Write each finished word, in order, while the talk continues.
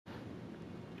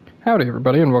Howdy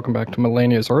everybody, and welcome back to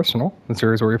Malenia's Arsenal, the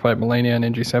series where we fight Malenia and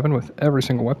NG7 with every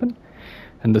single weapon.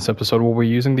 In this episode we'll be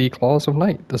using the Claws of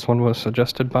Night. This one was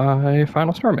suggested by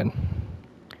Final Starman.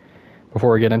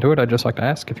 Before we get into it, I'd just like to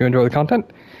ask, if you enjoy the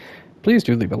content, please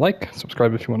do leave a like,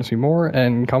 subscribe if you want to see more,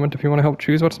 and comment if you want to help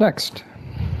choose what's next.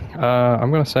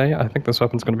 I'm going to say, I think this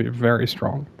weapon's going to be very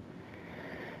strong.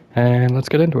 And let's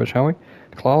get into it, shall we?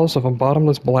 Claws of a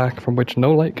bottomless black from which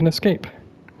no light can escape.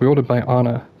 Wielded by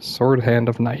Anna, Sword Hand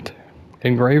of Night.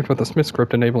 Engraved with a smith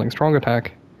script enabling strong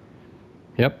attack.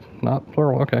 Yep, not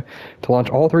plural, okay. To launch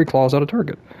all three claws at a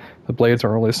target. The blades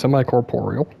are only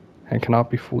semi-corporeal and cannot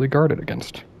be fully guarded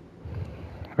against.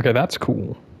 Okay, that's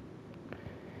cool.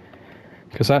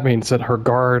 Because that means that her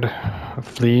guard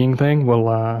fleeing thing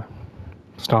will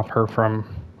stop her from...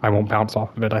 I won't bounce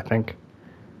off of it, I think.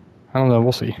 I don't know,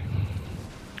 we'll see.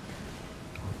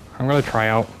 I'm gonna try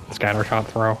out Scattershot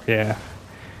Throw, yeah.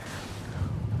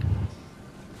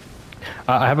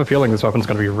 I have a feeling this weapon's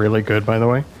going to be really good, by the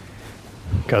way.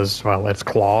 Because, well, it's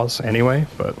claws anyway,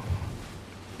 but...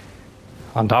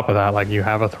 on top of that, like, you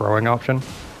have a throwing option.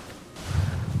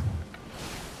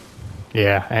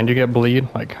 Yeah, and you get bleed.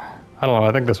 Like, I don't know,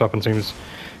 I think this weapon seems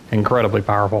incredibly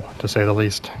powerful, to say the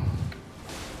least.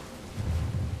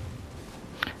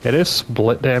 It is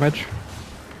split damage.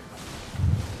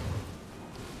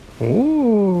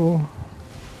 Ooh...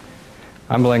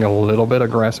 I'm playing a little bit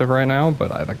aggressive right now,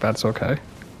 but I think that's okay.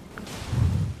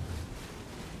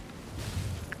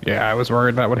 Yeah, I was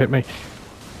worried that would hit me.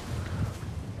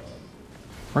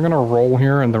 We're gonna roll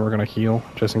here and then we're gonna heal,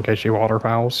 just in case she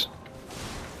waterfowls.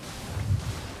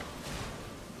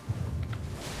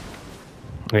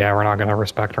 Yeah, we're not gonna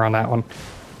respect her on that one.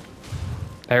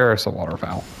 There's the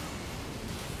waterfowl.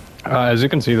 As you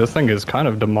can see, this thing is kind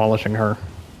of demolishing her.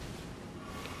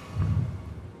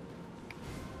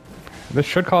 This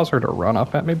should cause her to run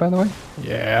up at me, by the way.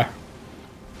 Yeah.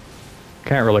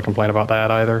 Can't really complain about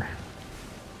that either.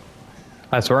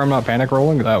 I swear I'm not panic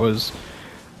rolling. That was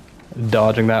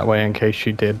dodging that way in case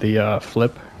she did the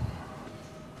flip.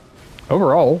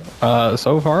 Overall,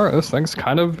 so far, this thing's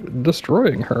kind of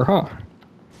destroying her, huh?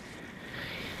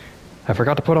 I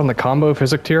forgot to put on the combo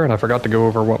physic tier, and I forgot to go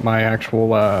over what my actual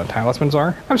talismans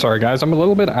are. I'm sorry, guys. I'm a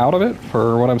little bit out of it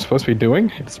for what I'm supposed to be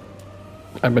doing.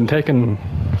 I've been taking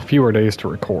fewer days to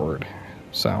record,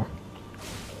 so.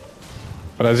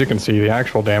 But as you can see, the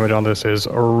actual damage on this is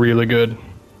really good.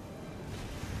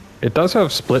 It does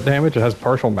have split damage, it has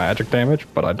partial magic damage,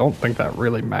 but I don't think that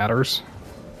really matters.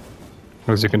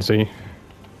 As you can see.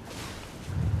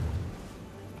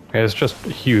 It's just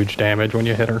huge damage when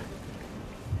you hit her.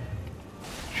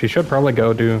 She should probably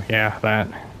go do, yeah, that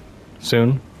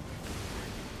soon.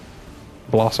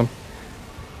 Blossom.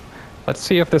 Let's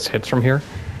see if this hits from here.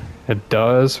 It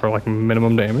does for like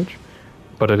minimum damage,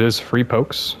 but it is free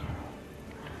pokes.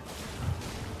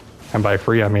 And by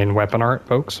free, I mean weapon art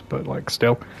pokes, but like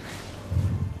still.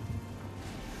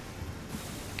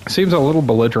 Seems a little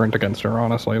belligerent against her,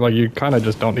 honestly. Like you kind of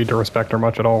just don't need to respect her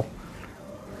much at all.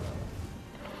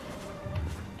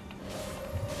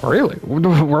 Really?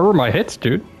 Where were my hits,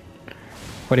 dude?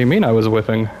 What do you mean I was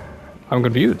whiffing? I'm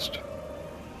confused.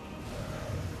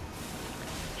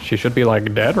 She should be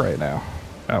like dead right now.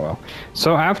 Oh well.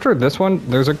 So after this one,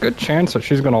 there's a good chance that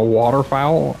she's gonna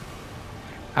waterfowl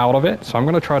out of it. So I'm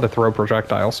gonna try to throw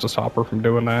projectiles to stop her from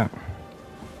doing that.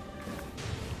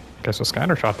 Guess the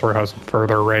Scattershot Throw has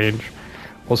further range.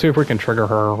 We'll see if we can trigger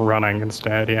her running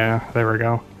instead. Yeah, there we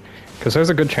go. Because there's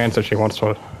a good chance that she wants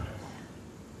to...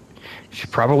 She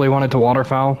probably wanted to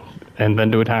waterfowl and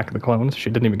then to attack the clones. She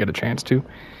didn't even get a chance to.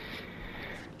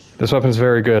 This weapon's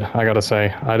very good, I gotta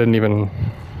say. I didn't even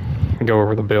go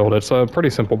over the build. It's a pretty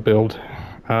simple build.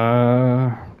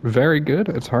 Very good.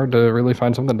 It's hard to really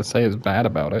find something to say is bad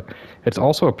about it. It's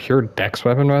also a pure dex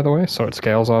weapon, by the way, so it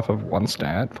scales off of one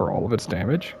stat for all of its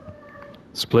damage.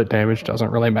 Split damage doesn't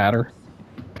really matter.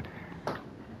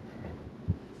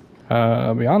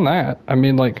 Beyond that, I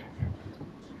mean, like...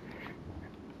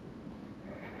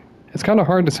 It's kind of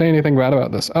hard to say anything bad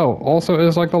about this. Oh, also it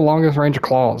is like the longest range of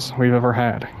claws we've ever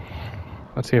had.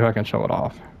 Let's see if I can show it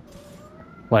off.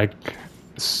 Like,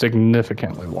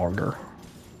 significantly longer.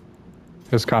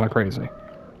 It's kind of crazy.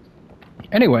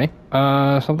 Anyway,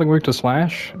 something weak to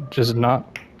slash, just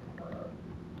not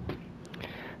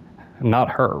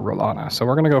her, Rolana. So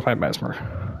we're gonna go fight Mesmer.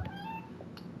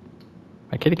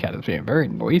 My kitty cat is being very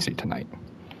noisy tonight.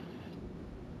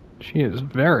 She is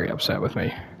very upset with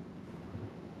me.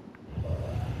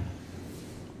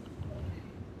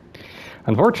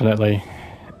 Unfortunately,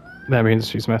 that means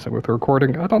she's messing with the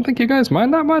recording. I don't think you guys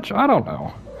mind that much. I don't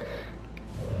know.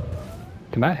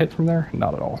 Can that hit from there?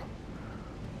 Not at all.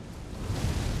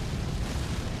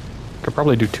 could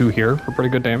probably do 2 here for pretty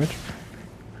good damage.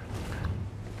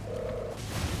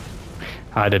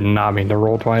 I did not mean to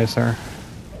roll twice there.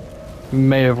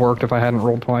 May have worked if I hadn't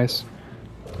rolled twice.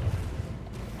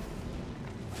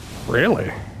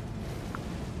 Really?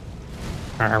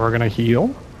 Alright, we're gonna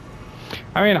heal.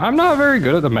 I mean, I'm not very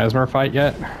good at the Mesmer fight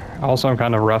yet. Also, I'm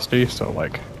kind of rusty, so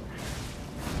like...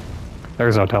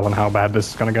 there's no telling how bad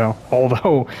this is gonna go.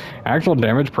 Although, actual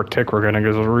damage per tick we're getting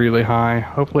is really high.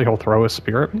 Hopefully he'll throw his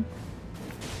spear at me.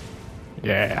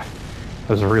 Yeah. That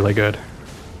was really good.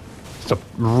 It's a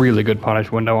really good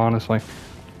punish window, honestly.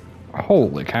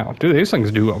 Holy cow. Dude, these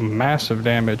things do a massive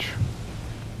damage.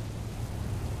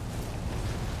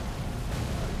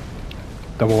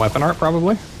 Double weapon art,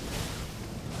 probably?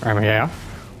 I mean, yeah.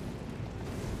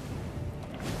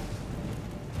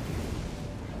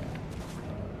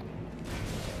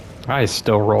 I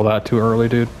still roll that too early,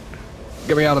 dude.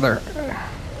 Get me out of there.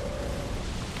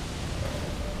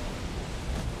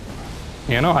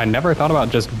 You know, I never thought about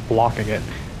just blocking it.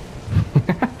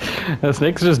 The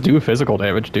snakes just do physical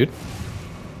damage, dude.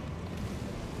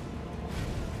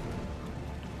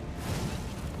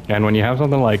 And when you have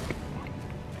something like...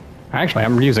 actually,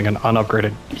 I'm using an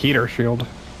unupgraded heater shield.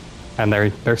 And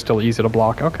they're still easy to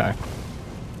block. Okay.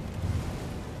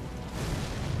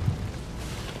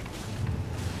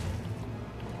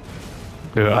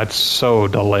 Dude, that's so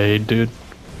delayed, dude.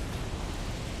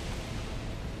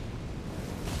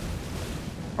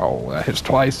 Oh, that hits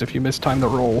twice if you mistime the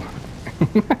roll.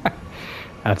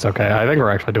 That's okay. I think we're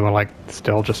actually doing, like,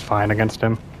 still just fine against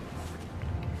him.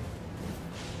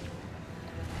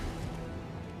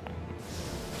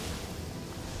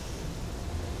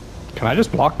 Can I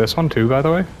just block this one too, by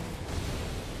the way?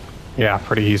 Yeah,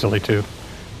 pretty easily too.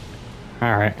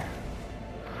 Alright.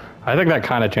 I think that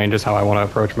kind of changes how I want to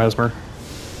approach Mesmer.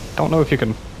 Don't know if you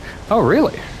can... oh,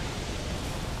 really?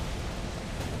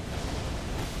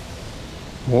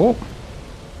 Whoa.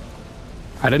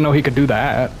 I didn't know he could do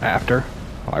that after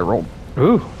I rolled.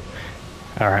 Ooh.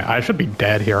 Alright, I should be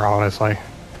dead here, honestly.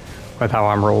 With how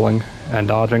I'm rolling and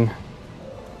dodging.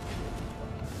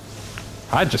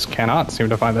 I just cannot seem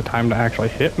to find the time to actually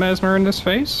hit Mesmer in this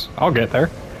phase. I'll get there.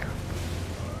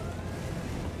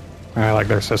 I like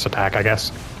their sis attack, I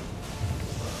guess.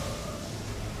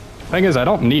 Thing is, I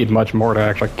don't need much more to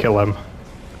actually kill him.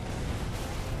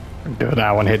 Dude,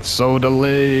 that one hits so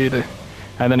delayed.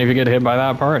 And then if you get hit by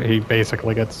that part, he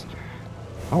basically gets...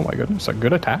 oh my goodness, a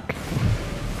good attack.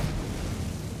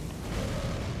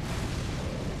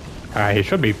 Alright, he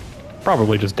should be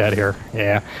probably just dead here.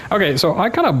 Yeah. Okay, so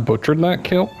I kind of butchered that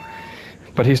kill,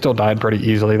 but he still died pretty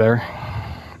easily there.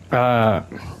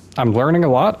 I'm learning a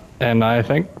lot, and I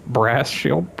think Brass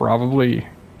Shield probably,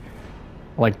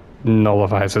 like,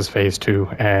 nullifies his phase 2,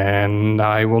 and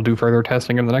I will do further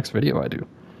testing in the next video I do.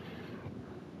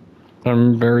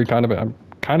 I'm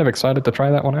kind of excited to try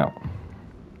that one out.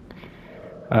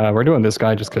 We're doing this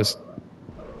guy just because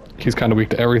he's kind of weak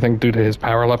to everything due to his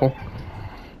power level.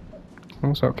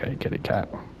 It's okay, kitty cat.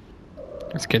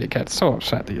 This kitty cat's so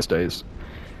upset these days.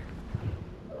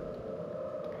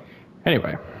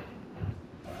 Anyway.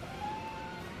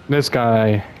 This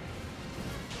guy...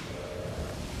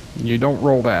 you don't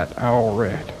roll that.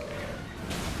 Alright.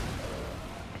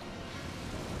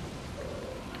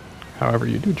 However,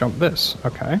 you do jump this.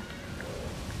 Okay.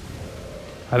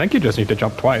 I think you just need to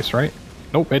jump twice, right?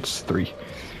 Nope, it's 3.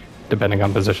 Depending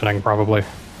on positioning, probably.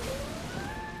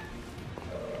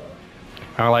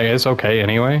 Like, it's okay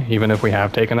anyway, even if we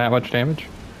have taken that much damage.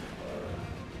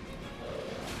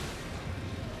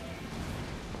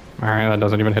 Alright, that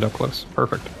doesn't even hit up close.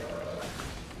 Perfect.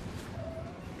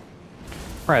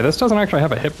 Alright, this doesn't actually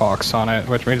have a hitbox on it,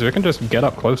 which means we can just get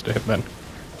up close to him then.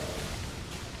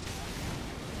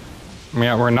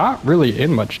 Yeah, we're not really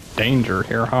in much danger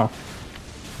here, huh?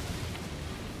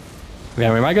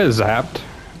 Yeah, we might get zapped.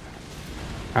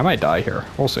 I might die here.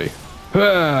 We'll see.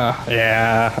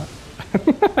 Yeah.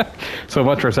 So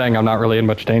much for saying I'm not really in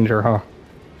much danger, huh?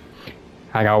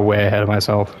 I got way ahead of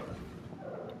myself.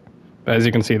 As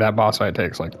you can see, that boss fight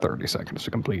takes like 30 seconds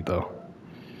to complete, though.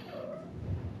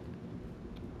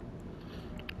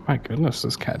 My goodness,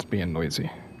 this cat's being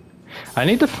noisy. I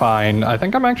need to find... I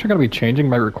think I'm actually going to be changing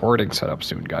my recording setup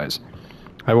soon, guys.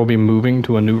 I will be moving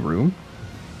to a new room.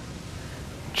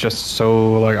 Just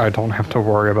so like I don't have to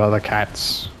worry about the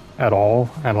cats at all,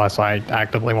 unless I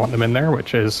actively want them in there,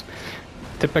 which is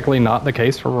typically not the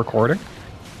case for recording.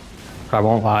 I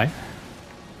won't lie.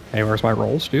 Hey, where's my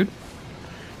rolls, dude?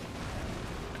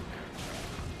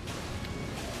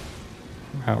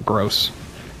 Oh, gross.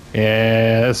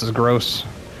 Yeah, this is gross.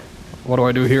 What do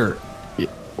I do here?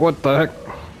 What the heck?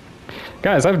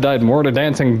 Guys, I've died more to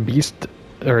Dancing Beast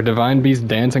or Divine Beast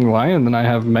Dancing Lion, then I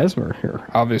have Mesmer here.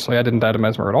 Obviously, I didn't die to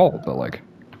Mesmer at all, but like,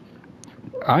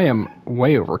 I am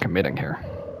way overcommitting here.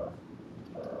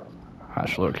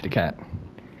 Hush, little kitty cat.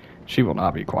 She will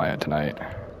not be quiet tonight.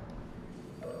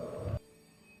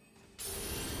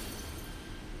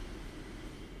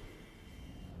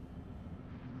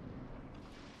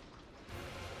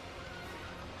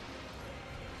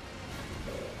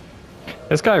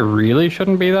 This guy really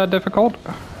shouldn't be that difficult.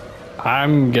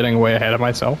 I'm getting way ahead of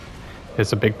myself.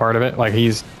 It's a big part of it. Like,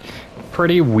 he's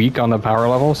pretty weak on the power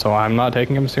level, so I'm not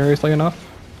taking him seriously enough.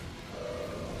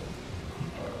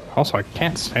 Also, I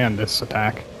can't stand this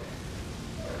attack.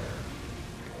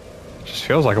 It just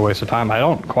feels like a waste of time. I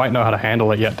don't quite know how to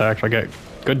handle it yet to actually get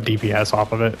good DPS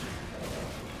off of it.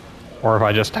 Or if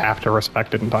I just have to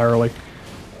respect it entirely.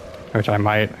 Which I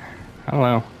might. I don't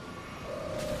know.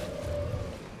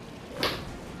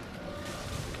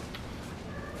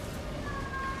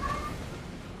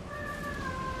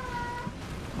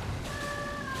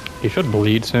 He should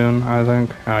bleed soon, I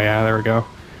think. Oh yeah, there we go.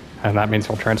 And that means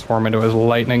he'll transform into his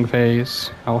lightning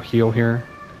phase. I'll heal here.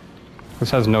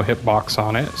 This has no hitbox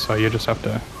on it, so you just have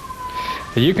to...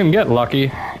 You can get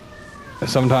lucky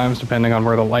sometimes, depending on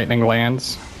where the lightning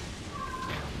lands.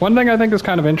 One thing I think is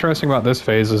kind of interesting about this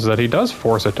phase is that he does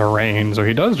force it to rain, so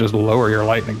he does just lower your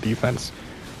lightning defense.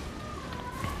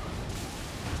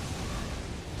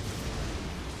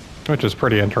 Which is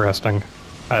pretty interesting,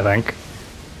 I think.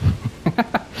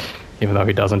 Even though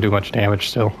he doesn't do much damage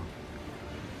still.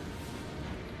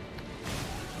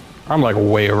 I'm like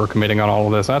way overcommitting on all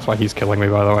of this. That's why he's killing me,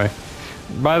 by the way.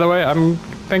 By the way, I'm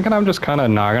thinking I'm just kind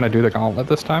of not going to do the gauntlet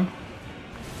this time.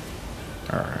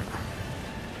 Alright.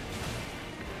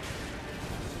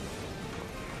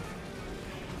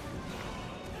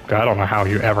 I don't know how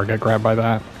you ever get grabbed by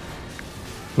that.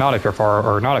 Not if you're far,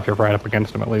 or not if you're right up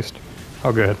against him at least.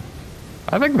 Oh good.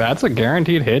 I think that's a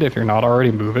guaranteed hit if you're not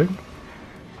already moving.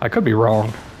 I could be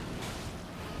wrong.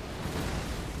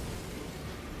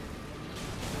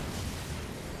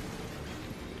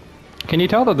 Can you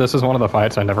tell that this is one of the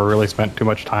fights I never really spent too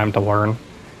much time to learn?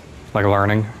 Like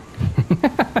learning?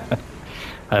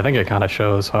 I think it kind of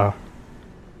shows, huh?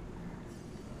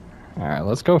 Alright,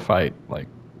 let's go fight, like,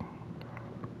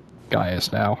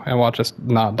 Gaius now. And watch us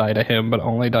not die to him, but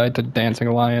only die to Dancing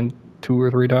Lion 2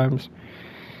 or 3 times.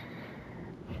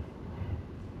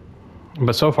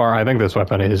 But so far, I think this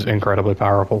weapon is incredibly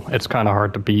powerful. It's kind of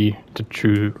hard to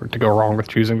choose, or to go wrong with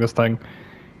choosing this thing.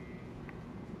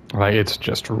 Like, it's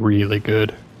just really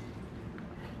good.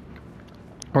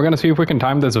 We're gonna see if we can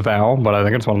time this vow, but I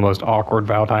think it's one of the most awkward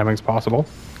vow timings possible.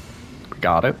 We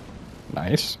got it.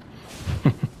 Nice.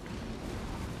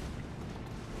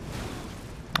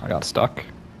 I got stuck.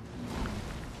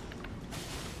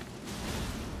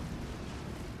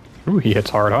 Ooh, he hits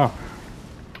hard, huh?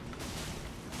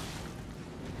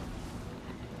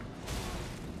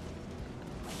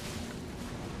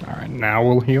 Alright, now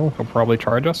we'll heal. He'll probably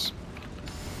charge us.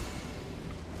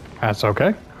 That's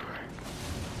okay.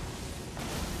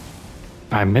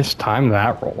 I mistimed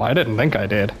that roll. I didn't think I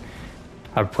did.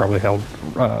 I've probably held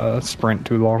sprint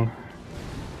too long.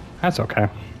 That's okay.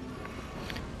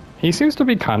 He seems to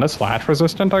be kind of slash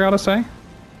resistant, I gotta say.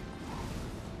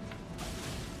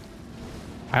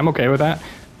 I'm okay with that.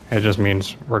 It just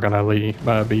means we're gonna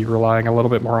be relying a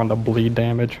little bit more on the bleed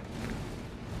damage.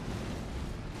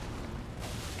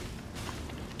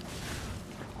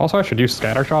 Also, I should use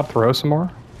Scattershot throw some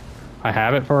more. I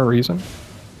have it for a reason.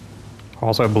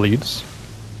 Also bleeds.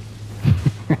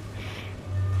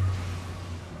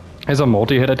 It's a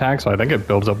multi-hit attack, so I think it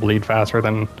builds up bleed faster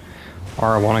than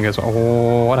R1 and gets...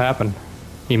 Oh, what happened?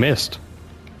 He missed.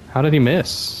 How did he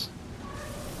miss?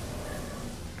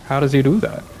 How does he do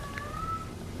that?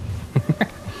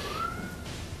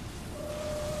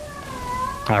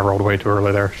 I rolled way too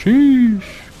early there. Sheesh.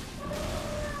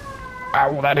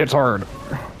 Ow, that hits hard.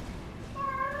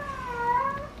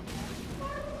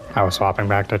 I was swapping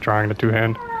back to trying the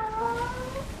two-hand.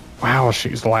 Wow,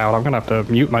 she's loud. I'm gonna have to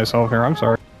mute myself here. I'm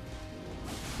sorry.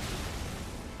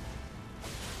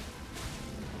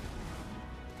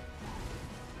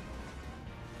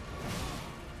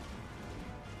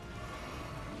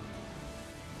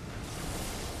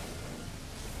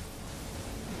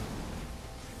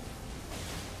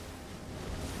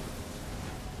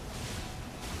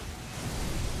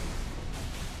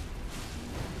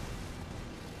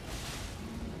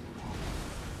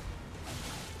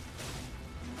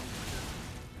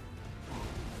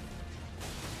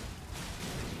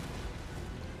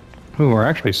 Ooh, we're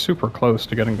actually super close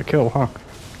to getting the kill, huh?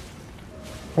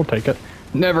 We'll take it.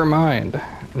 Never mind.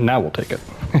 Now we'll take it.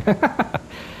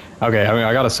 Okay, I mean,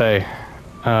 I gotta say,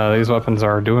 These weapons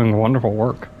are doing wonderful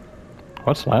work.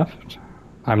 What's left?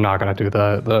 I'm not going to do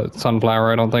the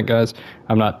sunflower, I don't think, guys.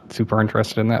 I'm not super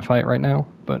interested in that fight right now,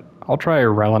 but I'll try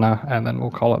Relina, and then we'll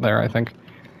call it there, I think.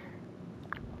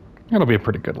 It'll be a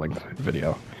pretty good length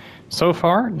video. So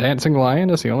far, Dancing Lion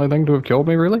is the only thing to have killed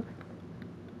me, really.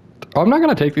 I'm not going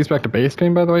to take these back to base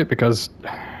game, by the way, because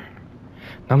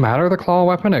no matter the claw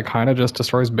weapon, it kind of just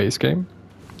destroys base game.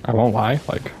 I won't lie,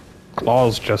 like,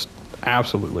 claws just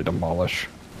absolutely demolish,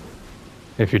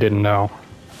 if you didn't know.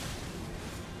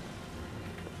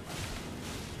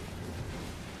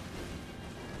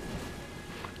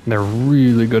 They're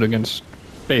really good against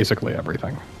basically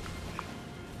everything.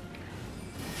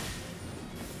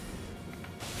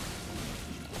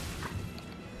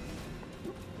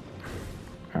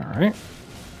 Alright.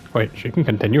 Wait, she can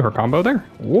continue her combo there?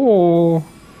 Whoa!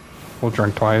 We'll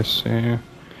drink twice, yeah.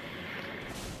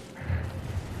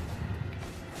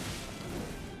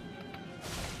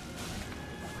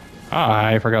 Ah,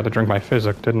 I forgot to drink my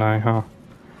physic, didn't I, huh?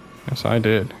 Yes, I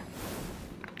did.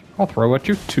 I'll throw at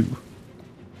you, too.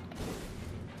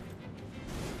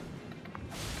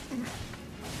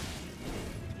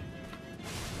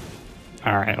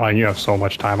 Alright, well, you have so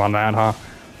much time on that, huh?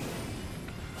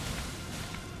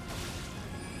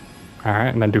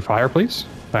 Alright, and then do fire, please.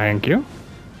 Thank you.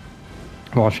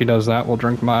 While she does that, we'll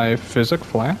drink my physic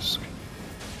flask.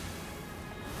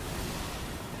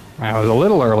 I was a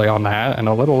little early on that, and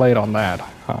a little late on that.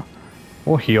 Huh.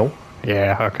 We'll heal.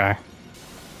 Yeah, okay.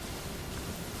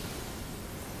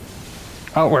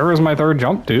 Oh, where was my third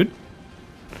jump, dude?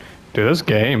 Dude, this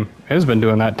game has been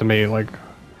doing that to me, like,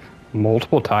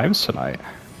 multiple times tonight.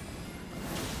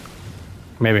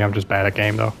 Maybe I'm just bad at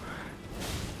game, though.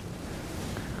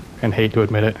 And hate to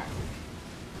admit it.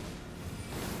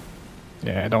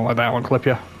 Yeah, don't let that one clip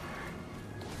you.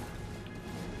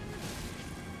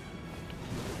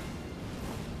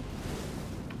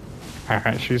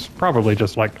 Alright, she's probably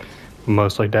just, like,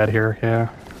 mostly dead here, yeah.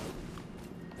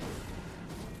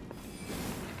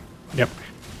 Yep.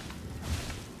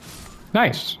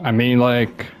 Nice. I mean,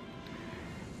 like...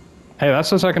 Hey, that's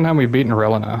the second time we've beaten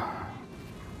Relina.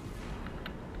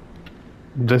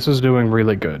 This is doing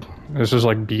really good. This is,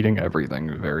 like, beating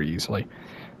everything very easily.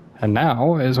 And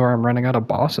now is where I'm running out of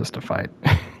bosses to fight.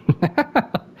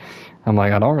 I'm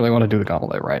like, I don't really want to do the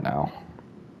gauntlet right now.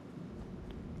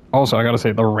 Also, I gotta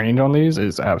say, the range on these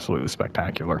is absolutely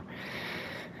spectacular.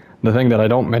 The thing that I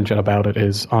don't mention about it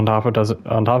is, on top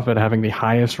of it having the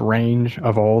highest range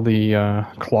of all the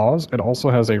claws, it also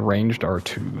has a ranged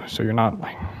R2. So you're not,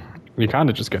 like, you kind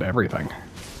of just get everything.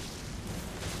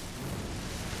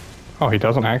 Oh, he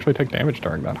doesn't actually take damage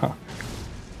during that, huh?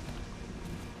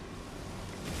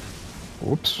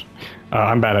 Oops.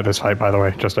 I'm bad at this fight, by the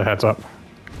way, just a heads up.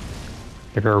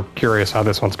 If you're curious how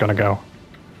this one's gonna go.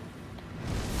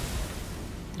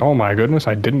 Oh my goodness,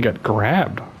 I didn't get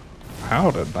grabbed.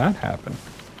 How did that happen?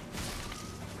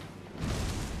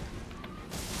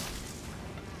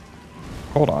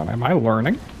 Hold on, am I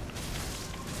learning?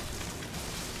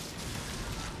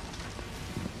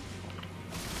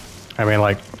 I mean,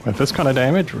 like, with this kind of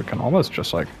damage, we can almost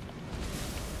just, like,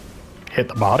 hit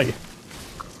the body.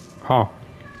 Huh.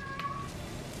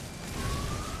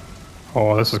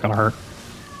 Oh, this is gonna hurt.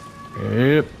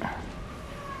 Yep.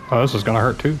 Oh, this is gonna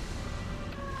hurt, too.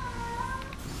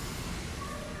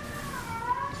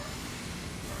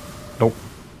 Nope.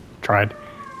 Tried.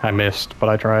 I missed, but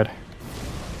I tried.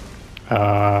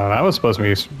 That was supposed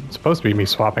to be me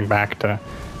swapping back to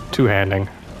two-handing.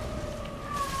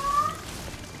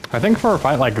 I think for a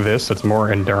fight like this, it's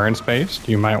more endurance-based.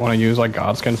 You might want to use, like,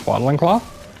 Godskin Swaddling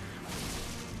Cloth.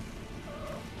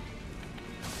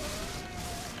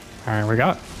 Alright, we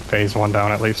got phase 1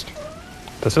 down at least.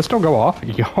 Does this still go off?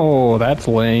 Yo, that's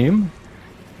lame.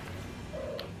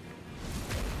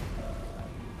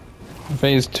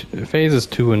 Phases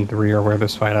 2 and 3 are where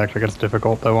this fight actually gets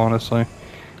difficult, though, honestly.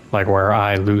 Like, where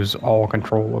I lose all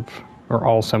control of, or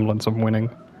all semblance of winning.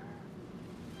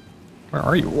 Where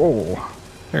are you? Whoa.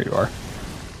 There you are.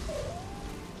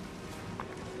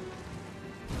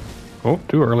 Oh,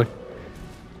 too early.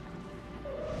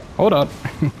 Hold on.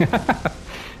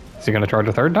 Is he gonna charge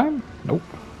a third time? Nope.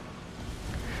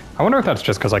 I wonder if that's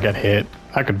just because I get hit.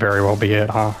 That could very well be it,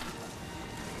 huh?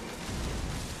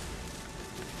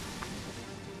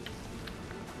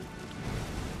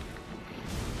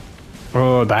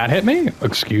 Oh, that hit me?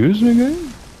 Excuse me,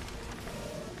 game?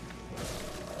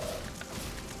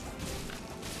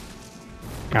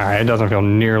 Alright, it doesn't feel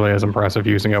nearly as impressive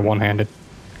using it one-handed.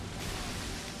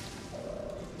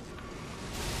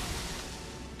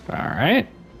 Alright.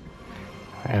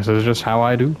 This is just how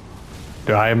I do.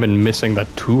 Dude, I have been missing the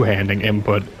two-handing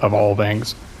input of all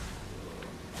things.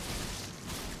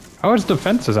 Oh, his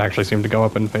defenses actually seem to go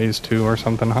up in phase 2 or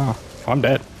something, huh? Oh, I'm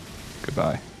dead.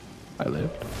 Goodbye. I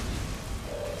lived.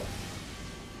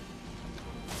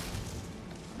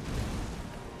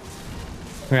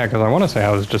 Yeah, because I want to say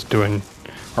I was just doing...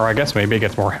 Or I guess maybe it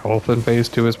gets more health in phase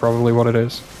 2 is probably what it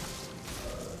is.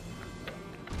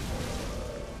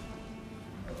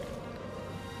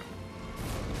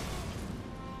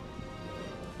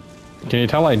 Can you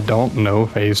tell I don't know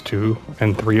phase 2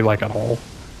 and 3 like at all?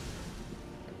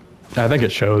 I think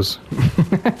it shows.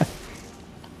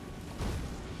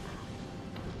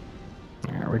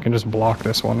 Yeah, we can just block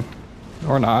this one.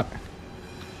 Or not.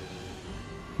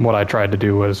 What I tried to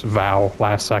do was vow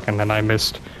last second and I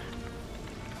missed.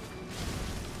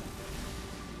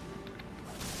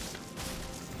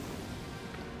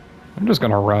 I'm just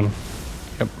gonna run.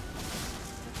 Yep.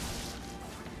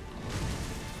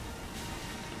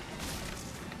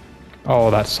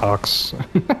 Oh, that sucks.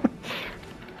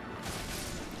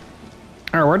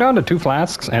 Alright, we're down to 2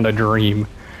 flasks and a dream.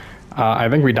 I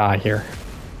think we die here.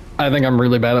 I think I'm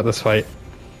really bad at this fight.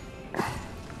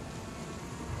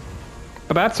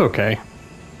 But that's okay.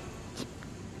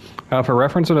 For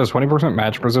reference, it has 20%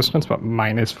 magic resistance, but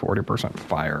minus 40%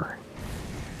 fire.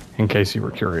 In case you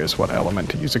were curious what element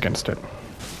to use against it.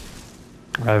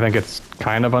 I think it's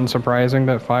kind of unsurprising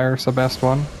that fire's the best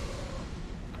one.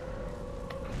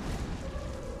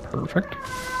 Perfect.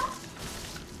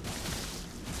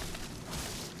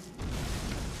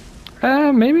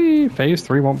 Maybe phase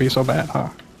 3 won't be so bad, huh?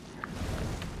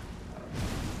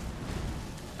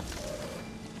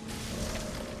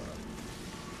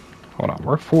 Hold on,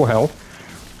 we're full health.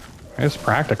 It's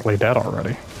practically dead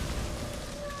already.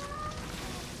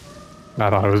 I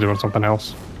thought I was doing something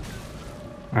else.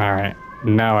 Alright,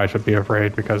 now I should be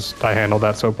afraid because I handled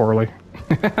that so poorly.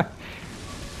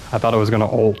 I thought it was gonna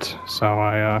ult, so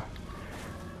I,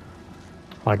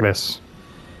 like this.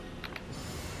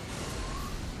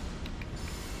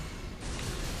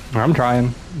 I'm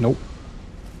trying. Nope.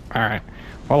 Alright.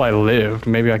 Well, I lived.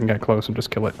 Maybe I can get close and just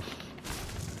kill it.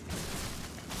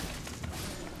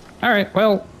 Alright,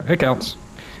 well, it counts.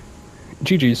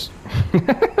 GG's.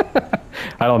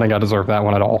 I don't think I deserve that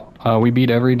one at all. We beat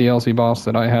every DLC boss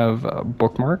that I have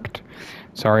bookmarked.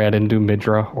 Sorry I didn't do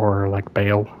Midra or, like,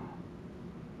 Bale.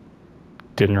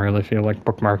 Didn't really feel like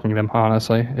bookmarking them,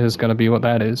 honestly, is gonna be what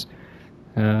that is.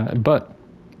 But,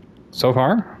 so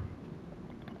far,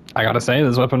 I gotta say,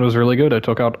 this weapon was really good. It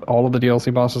took out all of the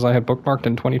DLC bosses I had bookmarked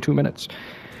in 22 minutes.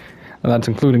 And that's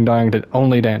including dying to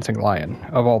only Dancing Lion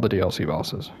of all the DLC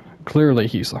bosses. Clearly,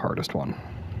 he's the hardest one.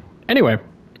 Anyway,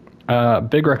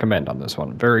 big recommend on this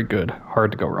one. Very good.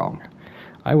 Hard to go wrong.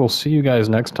 I will see you guys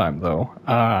next time, though.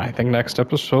 I think next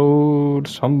episode,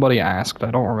 somebody asked.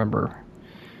 I don't remember.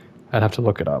 I'd have to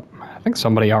look it up. I think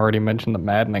somebody already mentioned the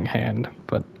Maddening Hand,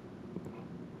 but...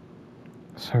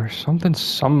 there's something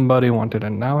somebody wanted,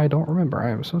 and now I don't remember. I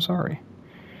am so sorry.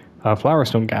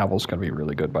 Flowerstone Gavel's gonna be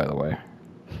really good, by the way.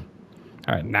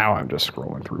 Alright, now I'm just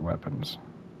scrolling through weapons.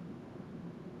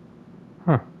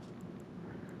 Huh.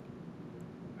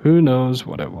 Who knows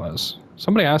what it was?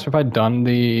 Somebody asked if I'd done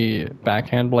the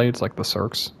backhand blades, like the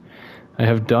Cirques. I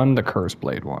have done the Curse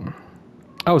Blade one.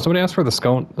 Oh, somebody asked for the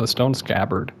stone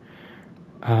scabbard.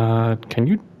 Can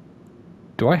you...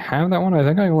 do I have that one? I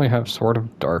think I only have Sword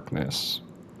of Darkness.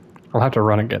 I'll have to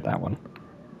run and get that one.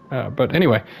 But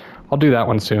anyway, I'll do that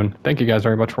one soon. Thank you guys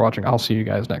very much for watching. I'll see you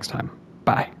guys next time.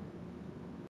 Bye.